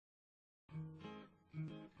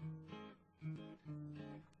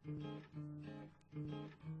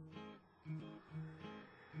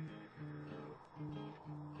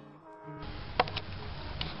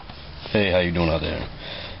Hey, how you doing out there?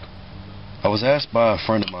 I was asked by a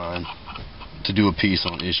friend of mine to do a piece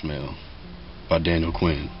on Ishmael by Daniel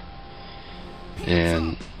Quinn.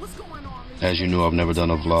 And as you know, I've never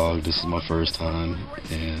done a vlog. This is my first time,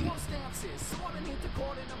 and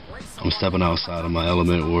I'm stepping outside of my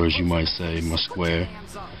element, or as you might say, my square.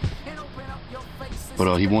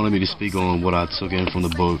 But he wanted me to speak on what I took in from the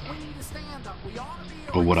book,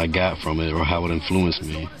 or what I got from it, or how it influenced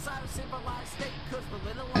me.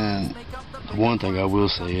 And one thing I will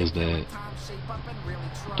say is that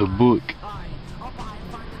the book,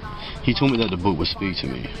 he told me that the book would speak to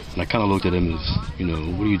me. And I kind of looked at him as,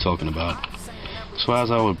 what are you talking about? So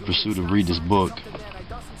as I would pursue to read this book,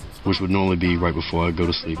 which would normally be right before I go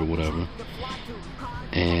to sleep or whatever,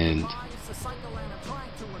 and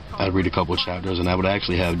I'd read a couple of chapters, and I would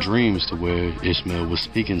actually have dreams to where Ishmael was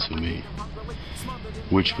speaking to me,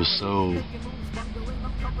 which was so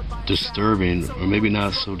disturbing, or maybe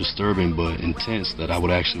not so disturbing, but intense, that I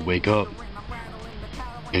would actually wake up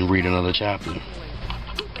and read another chapter.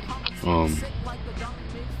 I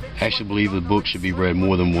actually believe the book should be read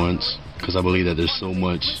more than once, because I believe that there's so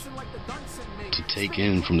much to take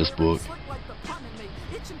in from this book,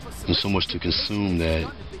 and so much to consume that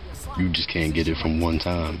you just can't get it from one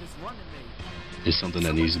time. It's something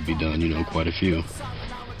that needs to be done, quite a few.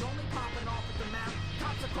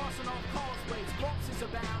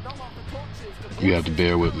 You have to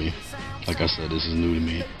bear with me. Like I said, this is new to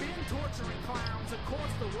me.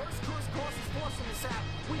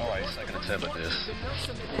 Alright, second attempt at this.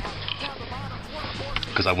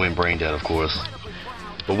 Because I went brain dead, of course.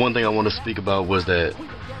 But one thing I want to speak about was that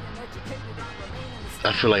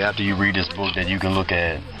I feel like after you read this book that you can look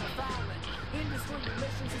at,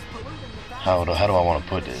 how do I want to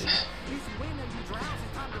put this?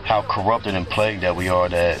 How corrupted and plagued that we are,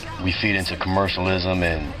 that we feed into commercialism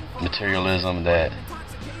and materialism, that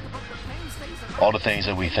all the things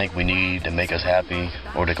that we think we need to make us happy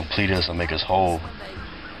or to complete us or make us whole,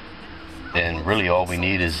 and really all we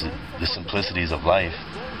need is the simplicities of life,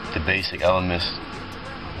 the basic elements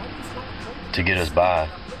to get us by.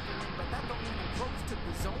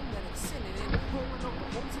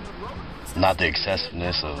 Not the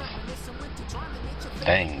excessiveness of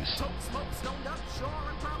things.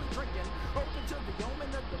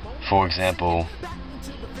 For example,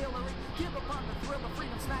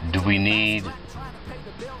 do we need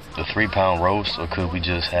the 3-pound roast, or could we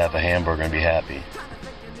just have a hamburger and be happy?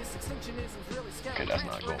 Okay, that's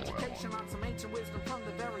not going well.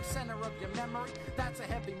 That's a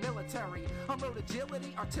heavy military. Unload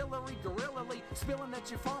agility, artillery, guerrillally, spilling that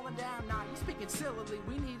you're falling down. Nah, you speaking sillily.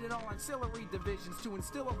 We needed all ancillary divisions to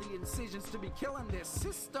instill all the incisions to be killing this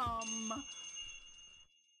system.